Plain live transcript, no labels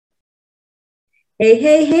Hey,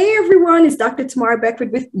 hey, hey, everyone. It's Dr. Tamara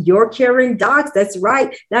Beckford with Your Caring Docs. That's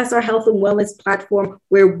right. That's our health and wellness platform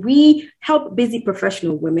where we help busy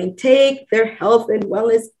professional women take their health and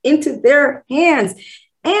wellness into their hands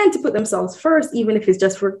and to put themselves first, even if it's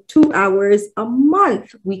just for 2 hours a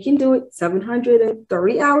month. We can do it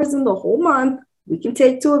 730 hours in the whole month. We can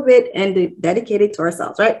take two of it and dedicate it to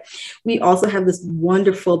ourselves, right? We also have this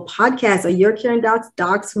wonderful podcast, Your Caring Docs,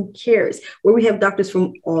 Docs Who Cares, where we have doctors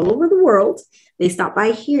from all over the world. They stop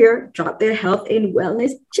by here, drop their health and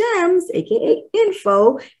wellness gems, AKA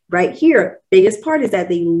info, right here. Biggest part is that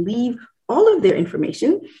they leave all of their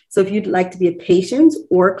information. So if you'd like to be a patient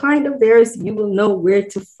or a client of theirs, you will know where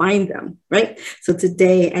to find them, right? So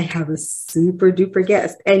today I have a super duper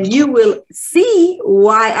guest and you will see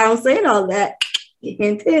why I'm saying all that.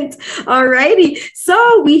 Hint, hint. All righty.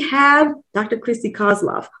 So we have Dr. Christy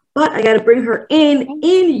Kozlov, but I got to bring her in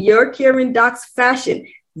Your Caring Docs fashion.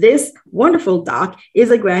 This wonderful doc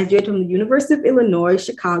is a graduate from the University of Illinois,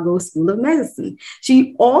 Chicago School of Medicine.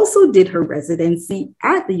 She also did her residency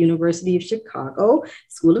at the University of Chicago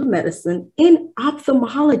School of Medicine in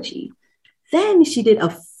ophthalmology. Then she did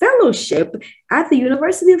a fellowship at the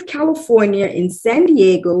University of California in San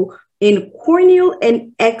Diego in corneal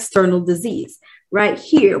and external disease. Right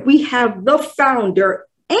here, we have the founder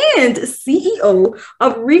and CEO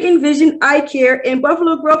of Re-Envision Eye Care in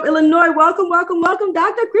Buffalo Grove, Illinois. Welcome, welcome, welcome,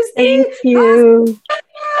 Dr. Christine. Thank you.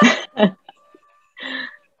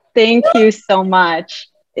 Thank you so much.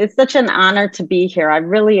 It's such an honor to be here. I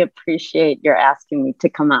really appreciate your asking me to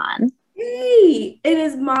come on. Hey, it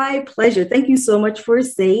is my pleasure. Thank you so much for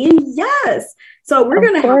saying yes. So we're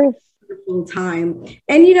going to have a wonderful time.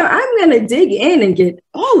 And, I'm going to dig in and get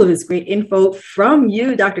all of this great info from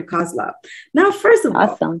you, Dr. Kozlov. Now, first of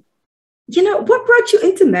all, what brought you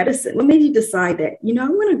into medicine? What made you decide that, I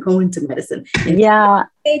want to go into medicine? Yeah,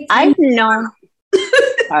 I've known,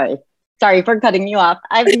 sorry for cutting you off.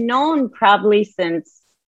 I've known probably since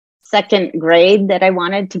second grade that I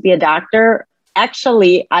wanted to be a doctor.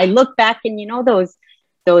 Actually, I look back and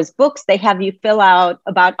those books, they have you fill out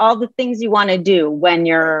about all the things you want to do when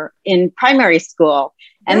you're in primary school.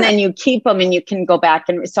 And then you keep them and you can go back.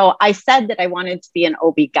 And so I said that I wanted to be an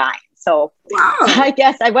OB-GYN. So wow. I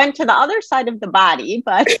guess I went to the other side of the body,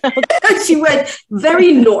 but she went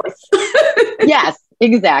very north. Yes,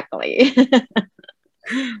 exactly.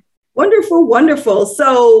 Wonderful, wonderful.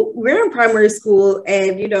 So we're in primary school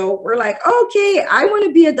and, we're like, okay, I want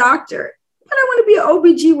to be a doctor. But I want to be an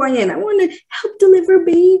OB-GYN. I want to help deliver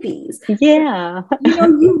babies. Yeah.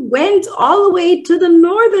 You went all the way to the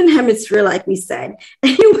Northern Hemisphere, like we said,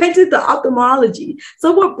 and you went into ophthalmology.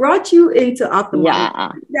 So what brought you into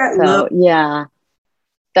ophthalmology? Yeah.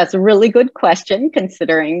 That's a really good question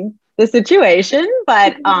considering the situation.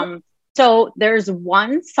 But so there's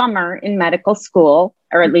one summer in medical school,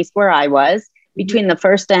 or at least where I was, between the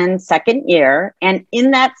first and second year. And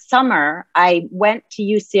in that summer, I went to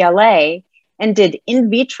UCLA and did in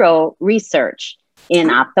vitro research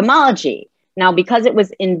in ophthalmology. Now, because it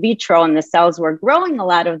was in vitro and the cells were growing a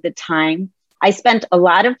lot of the time, I spent a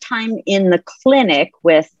lot of time in the clinic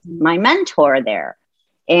with my mentor there.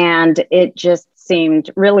 And it just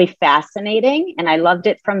seemed really fascinating. And I loved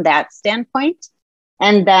it from that standpoint.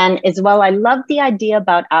 And then as well, I loved the idea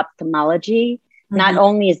about ophthalmology. Mm-hmm. Not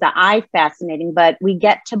only is the eye fascinating, but we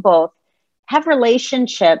get to both have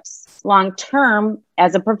relationships long-term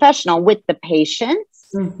as a professional with the patients.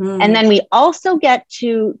 Mm-hmm. And then we also get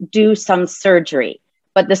to do some surgery,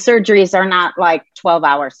 but the surgeries are not like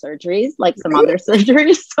 12-hour surgeries, like some other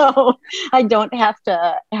surgeries. So I don't have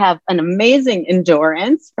to have an amazing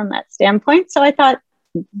endurance from that standpoint. So I thought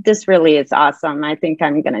this really is awesome. I think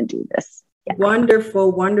I'm going to do this. Yeah.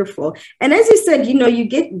 Wonderful, wonderful. And as you said, you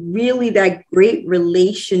get really that great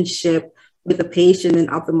relationship with a patient in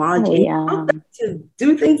ophthalmology. Oh, yeah. To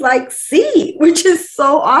do things like see, which is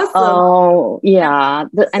so awesome. Oh, yeah.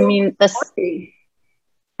 The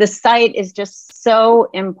sight is just so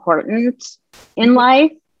important in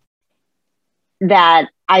life that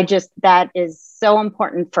is so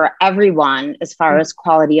important for everyone as far as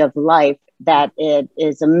quality of life, that it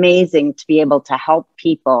is amazing to be able to help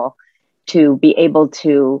people to be able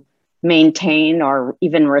to maintain or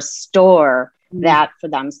even restore that for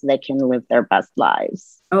them so they can live their best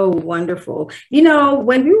lives. Oh, wonderful.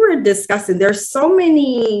 When we were discussing, there's so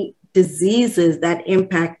many diseases that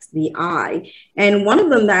impact the eye. And one of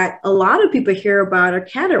them that a lot of people hear about are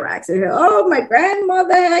cataracts. They hear, oh, my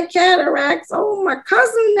grandmother had cataracts. Oh, my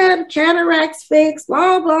cousin had cataracts fixed,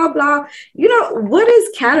 blah, blah, blah. What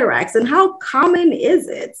is cataracts and how common is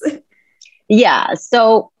it? Yeah.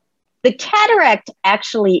 So the cataract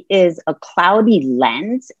actually is a cloudy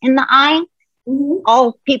lens in the eye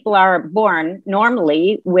all people are born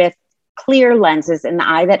normally with clear lenses in the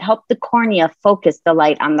eye that help the cornea focus the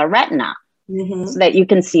light on the retina so that you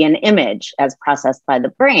can see an image as processed by the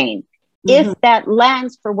brain. If that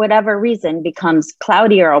lens, for whatever reason, becomes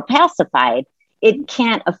cloudy or opacified, it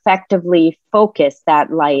can't effectively focus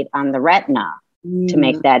that light on the retina to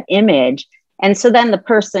make that image. And so then the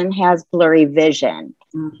person has blurry vision.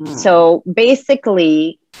 So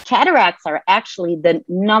basically, cataracts are actually the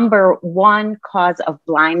 #1 cause of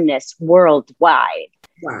blindness worldwide.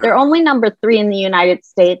 Wow. They're only #3 in the United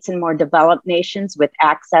States and more developed nations with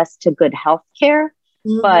access to good health care.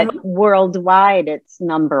 But worldwide, it's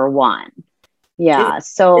 #1. Yeah.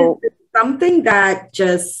 So is it something that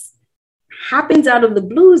just happens out of the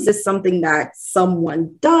blues? Is something that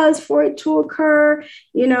someone does for it to occur?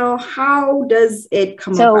 You know, how does it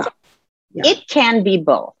come about? Yeah. It can be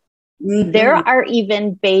both. There are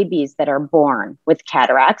even babies that are born with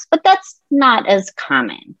cataracts, but that's not as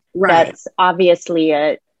common. Right. That's obviously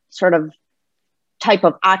a sort of type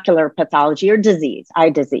of ocular pathology or disease, eye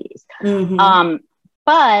disease.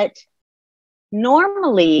 But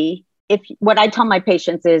normally, what I tell my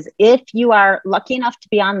patients is, if you are lucky enough to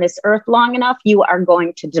be on this earth long enough, you are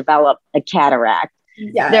going to develop a cataract.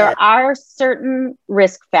 There are certain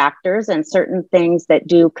risk factors and certain things that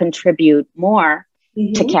do contribute more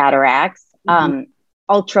to cataracts.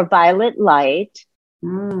 Ultraviolet light.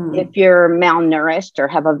 If you're malnourished or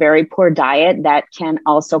have a very poor diet, that can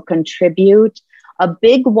also contribute. A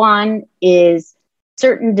big one is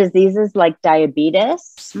certain diseases like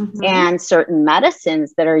diabetes and certain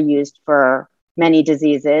medicines that are used for many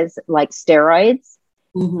diseases like steroids.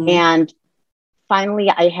 And finally,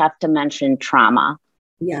 I have to mention trauma.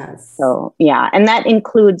 Yes. So, yeah. And that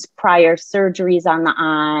includes prior surgeries on the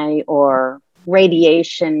eye, or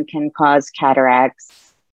radiation can cause cataracts.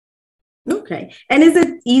 Okay. And is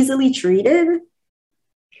it easily treated?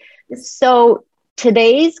 So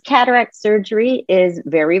today's cataract surgery is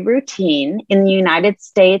very routine. In the United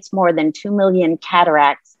States, more than 2 million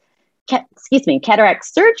cataract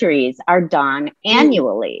surgeries are done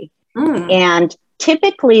annually. And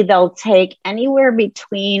typically they'll take anywhere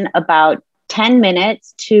between about 10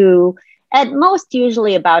 minutes to at most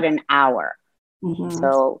usually about an hour.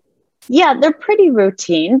 So yeah, they're pretty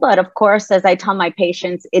routine, but of course, as I tell my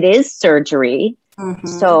patients, it is surgery.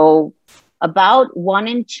 So about 1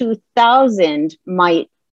 in 2,000 might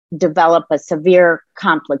develop a severe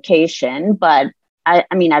complication, but I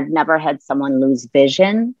mean, I've never had someone lose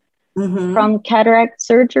vision from cataract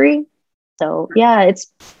surgery. So yeah,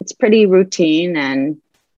 it's pretty routine, and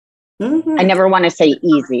I never want to say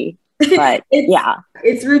easy, but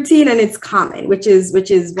it's routine and it's common, which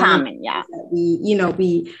is common. Yeah,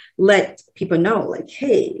 we let people know, like,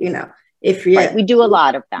 hey, if you're we do a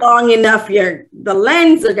lot of them long enough, the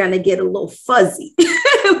lens are gonna get a little fuzzy.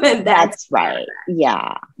 That's right.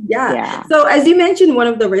 Yeah. So as you mentioned, one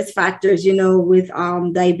of the risk factors, with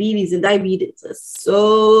diabetes, and diabetes is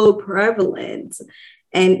so prevalent.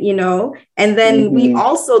 And, and then we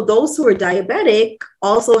also, those who are diabetic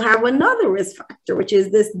also have another risk factor, which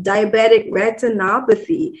is this diabetic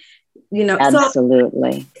retinopathy,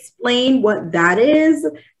 Absolutely. So explain what that is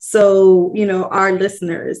so, our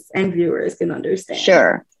listeners and viewers can understand.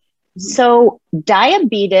 Sure. So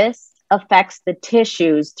diabetes affects the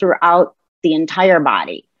tissues throughout the entire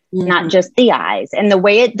body, not just the eyes. And the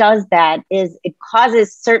way it does that is it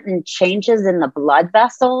causes certain changes in the blood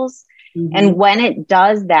vessels. And when it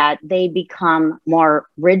does that, they become more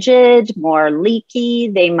rigid, more leaky.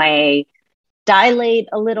 They may dilate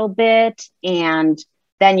a little bit, and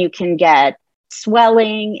then you can get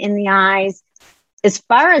swelling in the eyes. As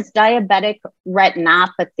far as diabetic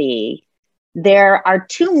retinopathy, there are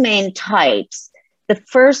 2 main types. The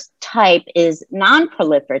first type is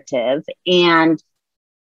non-proliferative, and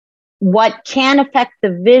what can affect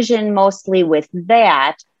the vision mostly with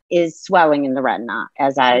that is swelling in the retina,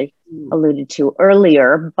 as I alluded to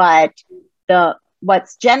earlier. But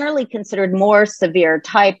what's generally considered more severe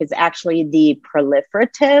type is actually the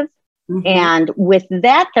proliferative. And with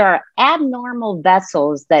that, there are abnormal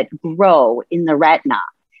vessels that grow in the retina.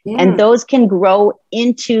 And those can grow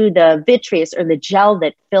into the vitreous, or the gel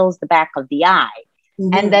that fills the back of the eye.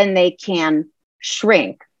 And then they can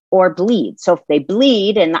shrink or bleed. So if they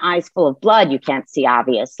bleed and the eye's full of blood, you can't see,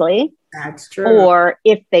 obviously. That's true. Or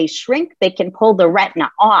if they shrink, they can pull the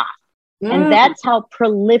retina off. And that's how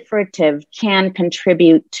proliferative can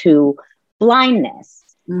contribute to blindness.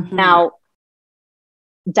 Now,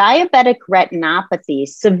 diabetic retinopathy,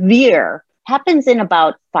 severe, happens in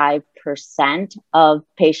about 5% of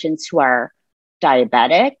patients who are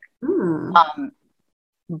diabetic.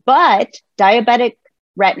 But diabetic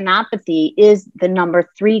retinopathy is the number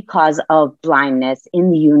 3 cause of blindness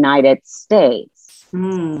in the United States.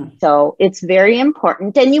 So it's very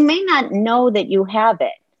important. And you may not know that you have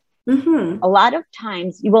it. A lot of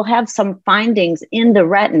times you will have some findings in the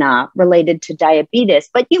retina related to diabetes,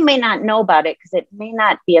 but you may not know about it because it may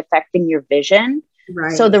not be affecting your vision.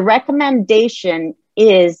 Right. So the recommendation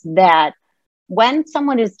is that when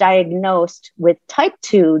someone is diagnosed with type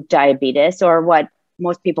 2 diabetes, or what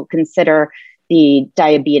most people consider the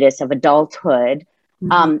diabetes of adulthood,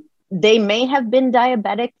 they may have been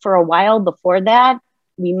diabetic for a while before that.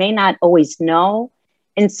 We may not always know.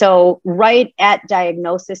 And so right at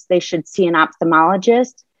diagnosis, they should see an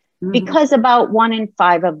ophthalmologist, because about 1 in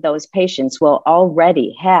 5 of those patients will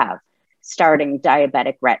already have starting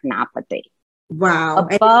diabetic retinopathy. Wow.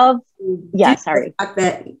 And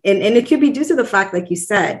it could be due to the fact, like you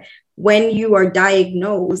said, when you are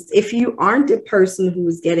diagnosed, if you aren't a person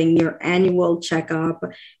who's getting your annual checkup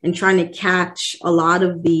and trying to catch a lot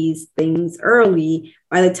of these things early,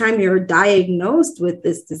 by the time you're diagnosed with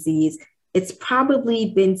this disease, it's probably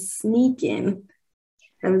been sneaking.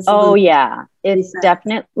 Oh, yeah, it's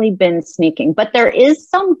definitely been sneaking. But there is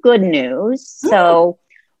some good news. So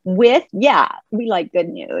we like good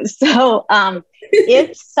news. So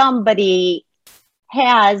if somebody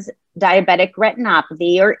has diabetic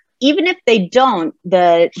retinopathy, or even if they don't,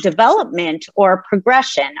 the development or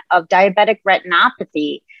progression of diabetic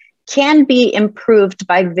retinopathy can be improved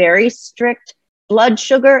by very strict blood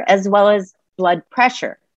sugar as well as blood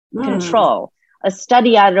pressure control. A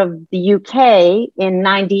study out of the UK in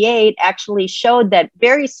 98 actually showed that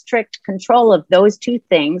very strict control of those 2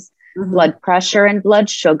 things, blood pressure and blood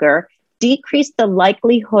sugar, decreased the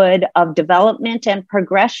likelihood of development and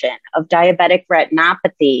progression of diabetic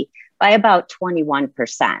retinopathy by about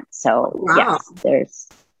 21%. So yes, there's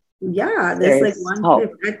like one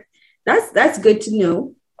hope. That's good to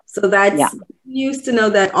know. So that's used to know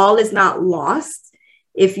that all is not lost.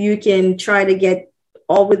 If you can try to get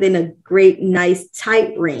all within a great, nice,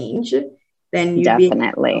 tight range, then you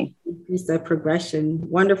definitely increase the progression.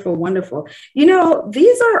 Wonderful, wonderful. You know,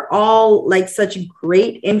 these are all like such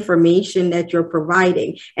great information that you're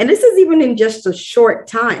providing. And this is even in just a short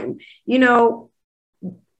time. You know,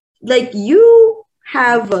 like you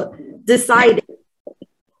have decided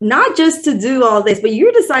not just to do all this, but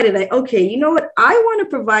you decided that, okay, you know what? I want to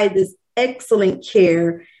provide this excellent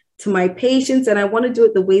care to my patients, and I want to do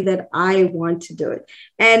it the way that I want to do it.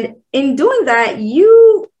 And in doing that,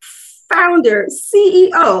 you founder,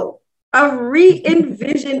 CEO of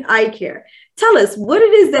Re-Envision Eye Care. Tell us what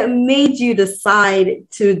it is that made you decide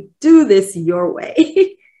to do this your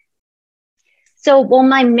way. So,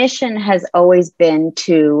 my mission has always been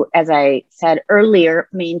to, as I said earlier,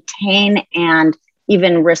 maintain and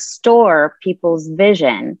even restore people's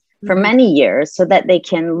vision for many years so that they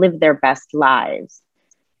can live their best lives.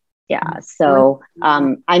 Yeah. So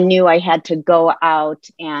I knew I had to go out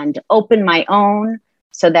and open my own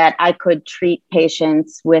so that I could treat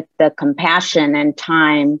patients with the compassion and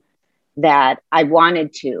time that I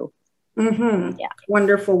wanted to. Yeah.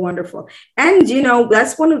 Wonderful, wonderful. And, you know,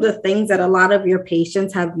 that's one of the things that a lot of your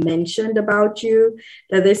patients have mentioned about you,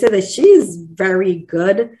 that they said that she's very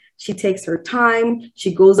good. She takes her time.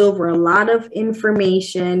 She goes over a lot of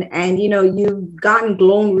information, and, you know, you've gotten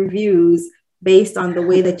glowing reviews based on the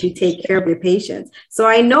way that you take care of your patients. So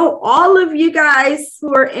I know all of you guys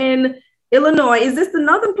who are in Illinois, is this the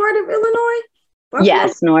northern part of Illinois? Buffalo?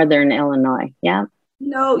 Yes, northern Illinois. Yeah.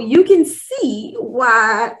 No, you can see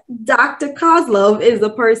why Dr. Kozlov is the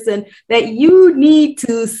person that you need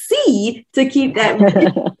to see to keep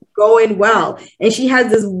that going well. And she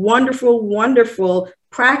has this wonderful, wonderful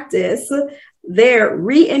practice there,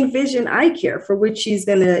 Re-Envision Eye Care, for which she's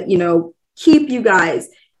going to, you know, keep you guys,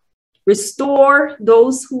 restore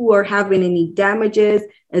those who are having any damages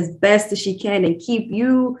as best as she can, and keep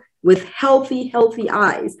you with healthy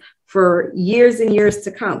eyes for years and years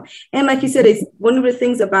to come. And like you said, it's one of the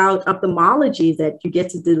things about ophthalmology that you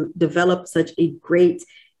get to develop such a great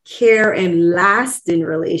care and lasting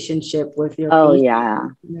relationship with your patient. Yeah.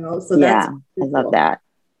 You know, so that's I love that.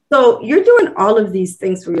 So you're doing all of these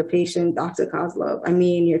things for your patient, Dr. Kozlov. I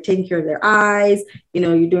mean, you're taking care of their eyes, you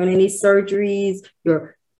know, you're doing any surgeries,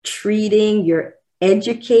 you're treating, you're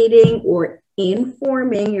educating or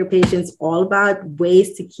informing your patients all about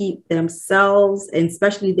ways to keep themselves and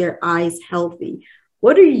especially their eyes healthy.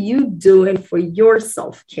 What are you doing for your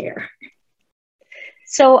self-care?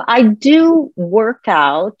 So I do work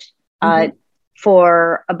out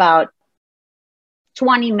for about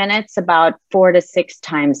 20 minutes, about 4 to 6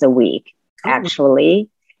 times a week, actually.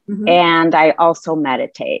 And I also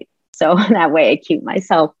meditate. So that way I keep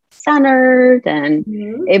myself centered and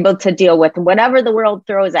able to deal with whatever the world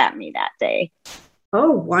throws at me that day.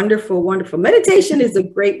 Oh, wonderful, wonderful. Meditation is a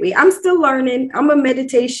great way. I'm still learning. I'm a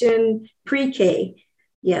meditation pre-K.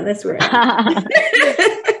 Yeah, that's where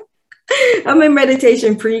I'm in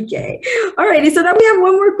meditation pre-K. All righty. So now we have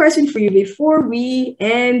one more question for you before we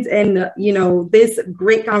end this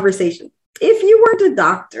great conversation. If you weren't a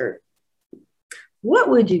doctor, what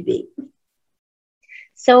would you be?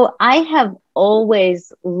 So I have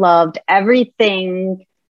always loved everything,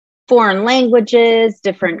 foreign languages,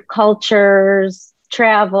 different cultures,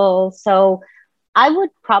 travel. So I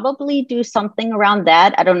would probably do something around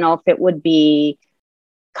that. I don't know if it would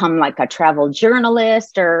become like a travel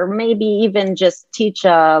journalist or maybe even just teach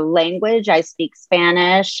a language. I speak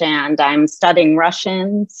Spanish and I'm studying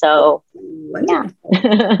Russian. So yeah.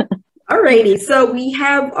 All righty. So we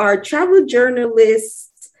have our travel journalist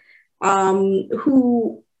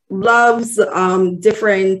who loves love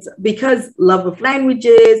of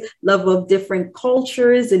languages, love of different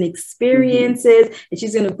cultures and experiences. And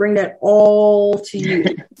she's going to bring that all to you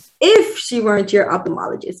if she weren't your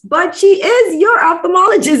ophthalmologist. But she is your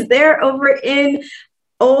ophthalmologist there over in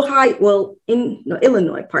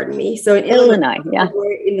Illinois, pardon me. So in Illinois, yeah.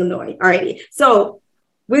 Illinois. All righty. So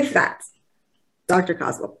with that, Dr.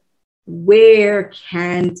 Kozlov, where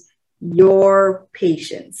can your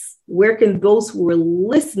patients, where can those who are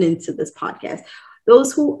listening to this podcast,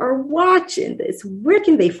 those who are watching this, where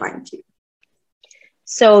can they find you?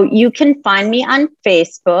 So you can find me on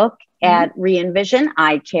Facebook at Re-Envision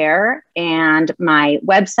Eye Care, and my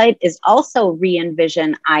website is also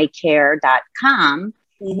reenvisioneyecare.com.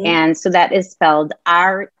 And so that is spelled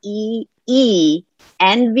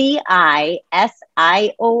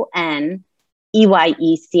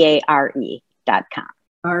REENVISIONEYECARE.com.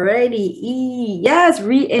 All righty. Yes,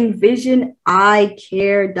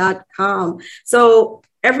 reenvisioneyecare.com. So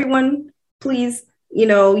everyone, please, you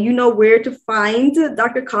know where to find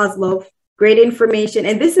Dr. Kozlov. Great information.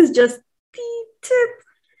 And this is just the tip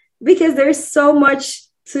because there's so much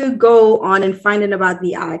to go on and finding about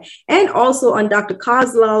the eye. And also on Dr.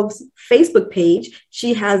 Kozlov's Facebook page,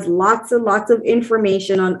 she has lots and lots of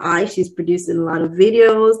information on eye. She's producing a lot of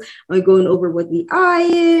videos on going over what the eye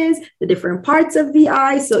is, the different parts of the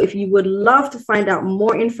eye. So if you would love to find out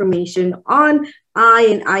more information on eye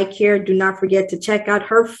and eye care, do not forget to check out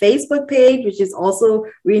her Facebook page, which is also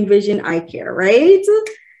Re-Envision Eye Care, right?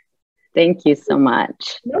 Thank you so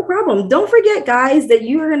much. No problem. Don't forget, guys, that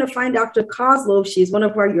you are going to find Dr. Kozlov. She's one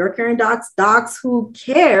of our Your Caring Docs, Docs Who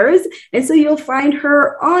Cares. And so you'll find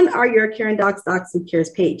her on our Your Caring Docs, Docs Who Cares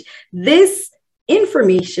page. This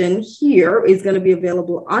information here is going to be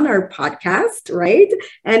available on our podcast, right?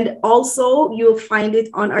 And also you'll find it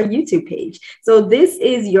on our YouTube page. So this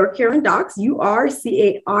is Your Caring Docs,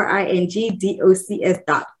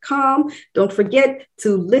 URCARINGDOCS.com. Don't forget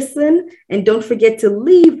to listen and don't forget to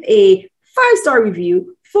leave a 5-star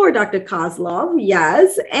review for Dr. Kozlov.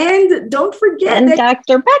 Yes. And don't forget and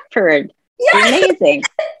Dr. Beckford. Yes. Amazing.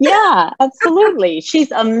 Yeah, absolutely.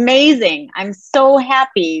 She's amazing. I'm so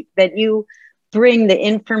happy that you bring the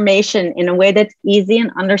information in a way that's easy and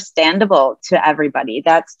understandable to everybody.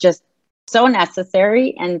 That's just so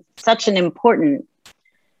necessary and such an important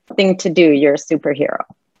thing to do. You're a superhero.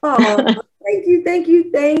 Oh, thank you, thank you,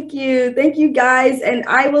 thank you. Thank you, guys. And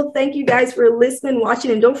I will thank you guys for listening, watching.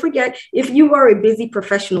 And don't forget, if you are a busy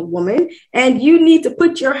professional woman and you need to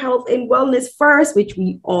put your health and wellness first, which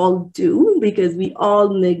we all do because we all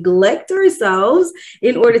neglect ourselves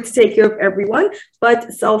in order to take care of everyone.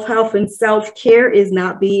 But self-help and self-care is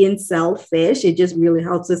not being selfish. It just really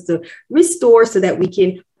helps us to restore so that we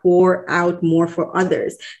can pour out more for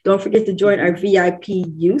others. Don't forget to join our VIP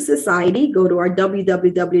U Society. Go to our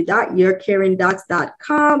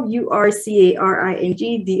www.yourcaringdocs.com,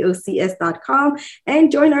 URCARINGDOCS.com,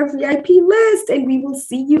 and join our VIP list, and we will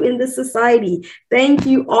see you in the society. Thank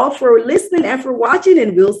you all for listening and for watching,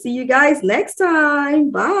 and we'll see you guys next time.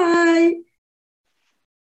 Bye.